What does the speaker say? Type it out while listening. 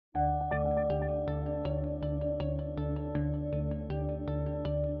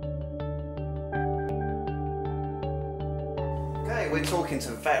we're talking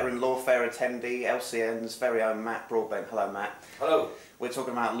to veteran lawfare attendee, LC.N's very own Matt Broadbent. Hello, Matt. Hello. We're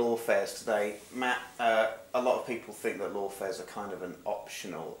talking about lawfares today. Matt, a lot of people think that lawfares are kind of an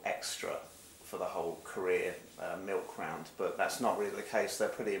optional extra for the whole career milk round, but that's not really the case. They're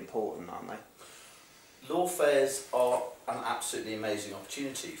pretty important, aren't they? Lawfares are an absolutely amazing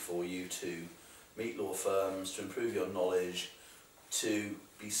opportunity for you to meet law firms, to improve your knowledge, to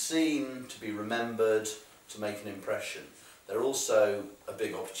be seen, to be remembered, to make an impression. They're also a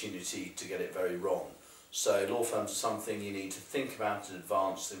big opportunity to get it very wrong. So law firms are something you need to think about in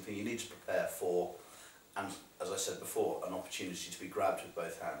advance, something you need to prepare for, and as I said before, an opportunity to be grabbed with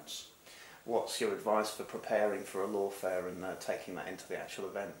both hands. What's your advice for preparing for a lawfare and taking that into the actual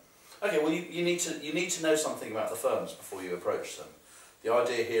event? Okay, well you need to know something about the firms before you approach them. The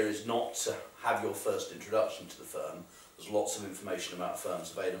idea here is not to have your first introduction to the firm. There's lots of information about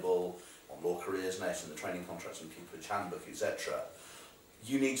firms available on Law Careers Net and the Training Contracts and Pupillage Handbook, etc.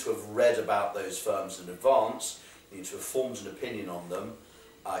 You need to have read about those firms in advance, you need to have formed an opinion on them,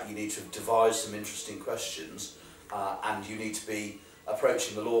 you need to have devised some interesting questions, and you need to be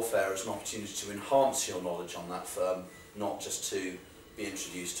approaching the lawfare as an opportunity to enhance your knowledge on that firm, not just to be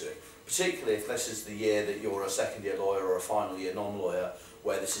introduced to it. Particularly if this is the year that you're a second year lawyer or a final year non-lawyer,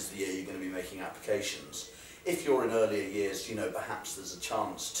 where this is the year you're going to be making applications. If you're in earlier years, you know, perhaps there's a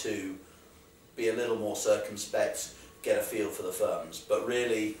chance to be a little more circumspect, get a feel for the firms, but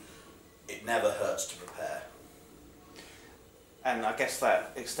really it never hurts to prepare. And I guess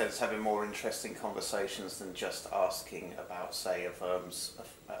that extends to having more interesting conversations than just asking about, say, a firm's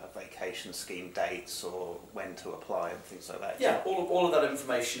vacation scheme dates or when to apply and things like that. Yeah, all of that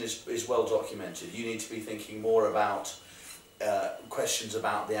information is well documented. You need to be thinking more about questions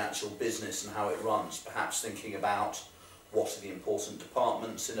about the actual business and how it runs, perhaps thinking about what are the important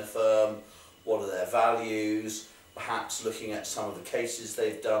departments in a firm, what are their values, perhaps looking at some of the cases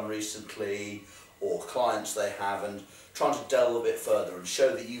they've done recently or clients they have, and trying to delve a bit further and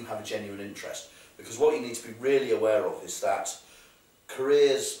show that you have a genuine interest. Because what you need to be really aware of is that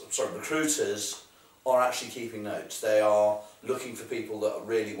recruiters are actually keeping notes. They are looking for people that are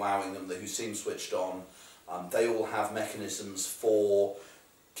really wowing them, who seem switched on. They all have mechanisms for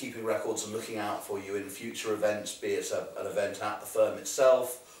keeping records and looking out for you in future events, be it an event at the firm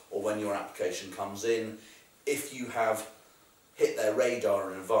itself or when your application comes in. If you have hit their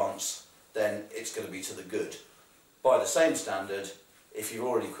radar in advance, then it's going to be to the good. By the same standard, if you've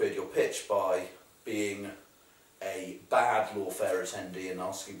already queered your pitch by being a bad lawfare attendee and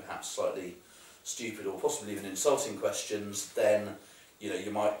asking perhaps slightly stupid or possibly even insulting questions, then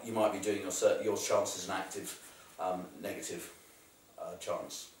you might be doing your chances an active negative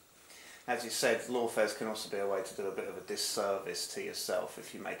chance. As you said, lawfares can also be a way to do a bit of a disservice to yourself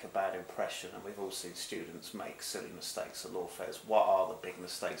if you make a bad impression, and we've all seen students make silly mistakes at lawfairs. What are the big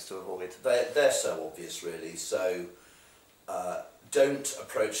mistakes to avoid? They're so obvious, really. So don't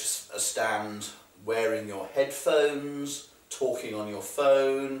approach a stand wearing your headphones, talking on your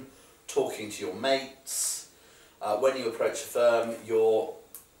phone, talking to your mates. When you approach a firm, your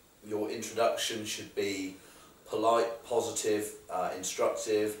introduction should be polite, positive,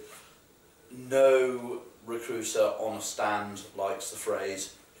 instructive. No recruiter on a stand likes the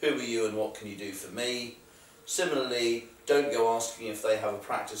phrase, "Who are you and what can you do for me?" Similarly, don't go asking if they have a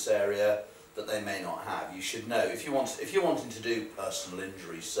practice area that they may not have. You should know. If you're wanting to do personal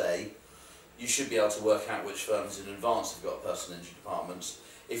injury, say, you should be able to work out which firms in advance have got personal injury departments.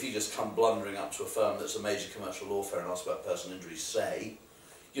 If you just come blundering up to a firm that's a major commercial lawfare and ask about personal injury, say,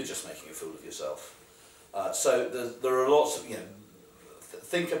 you're just making a fool of yourself. So there are lots of,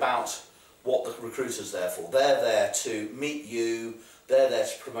 think about what the recruiter's there for. They're there to meet you, they're there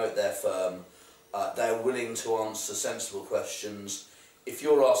to promote their firm, they're willing to answer sensible questions. If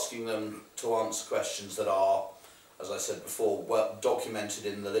you're asking them to answer questions that are, as I said before, well documented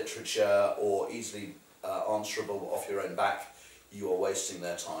in the literature or easily answerable off your own back, you are wasting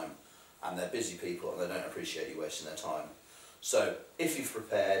their time. And they're busy people and they don't appreciate you wasting their time. So if you've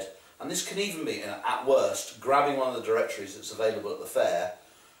prepared, and this can even be, at worst, grabbing one of the directories that's available at the fair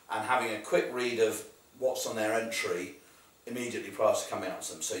and having a quick read of what's on their entry immediately prior to coming up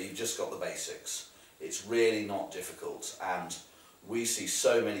to them, so you've just got the basics. It's really not difficult, and we see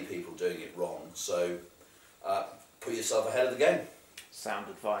so many people doing it wrong, so put yourself ahead of the game. Sound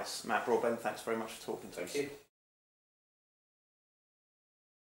advice. Matt Broadbent, thanks very much for talking to us. Thank you.